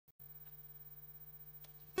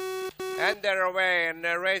And they're away and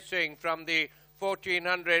they're racing from the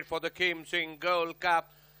 1400 for the Kheem Singh Gold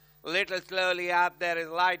Cup. Little slowly out there is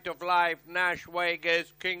Light of Life, Nash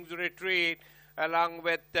Vegas, King's Retreat, along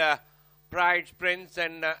with Pride's Prince.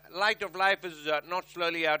 And Light of Life is not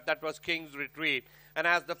slowly out, that was King's Retreat. And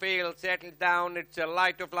as the field settles down, it's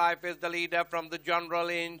Light of Life is the leader from the General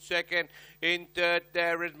in second. In third,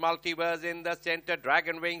 there is Multiverse in the center.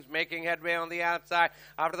 Dragon Wings making headway on the outside.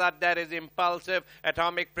 After that, there is Impulsive.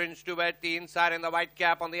 Atomic Prince towards the inside and the white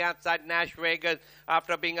cap on the outside. Nash Vegas,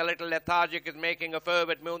 after being a little lethargic, is making a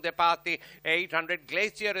forward move. They pass the 800.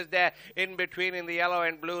 Glacier is there in between in the yellow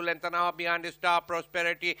and blue length. And now behind is Star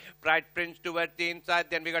Prosperity. Bright Prince towards the inside.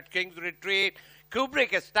 Then we got King's Retreat.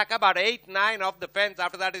 Kubrick is stuck about 8-9 off the fence.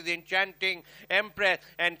 After that is Enchanting Empress,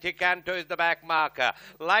 and Ticanto is the back marker.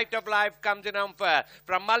 Light of Life comes in on first.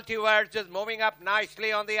 From Multiverse is moving up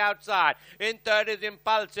nicely on the outside. In third is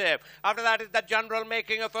Impulsive. After that is the General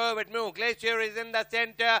making a forward move. Glacier is in the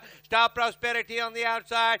center. Star Prosperity on the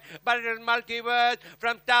outside. But it is Multiverse.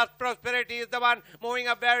 From Star Prosperity is the one moving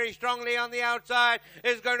up very strongly on the outside.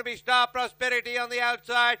 It's going to be Star Prosperity on the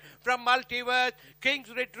outside. From Multiverse,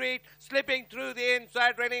 King's Retreat slipping through the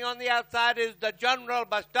inside, running on the outside is the General,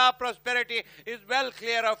 but Star Prosperity is well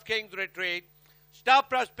clear of King's Retreat. Star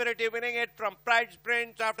Prosperity winning it from Pride's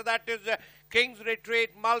Prince. After that is King's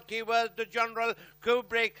Retreat, Multiverse, the General,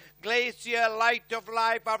 Kubrick, Glacier, Light of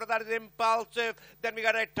Life. After that is Impulsive. Then we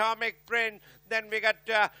got Atomic Prince. Then we got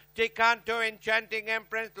Ticanto, Enchanting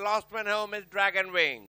Empress. Last one home is Dragon Wings.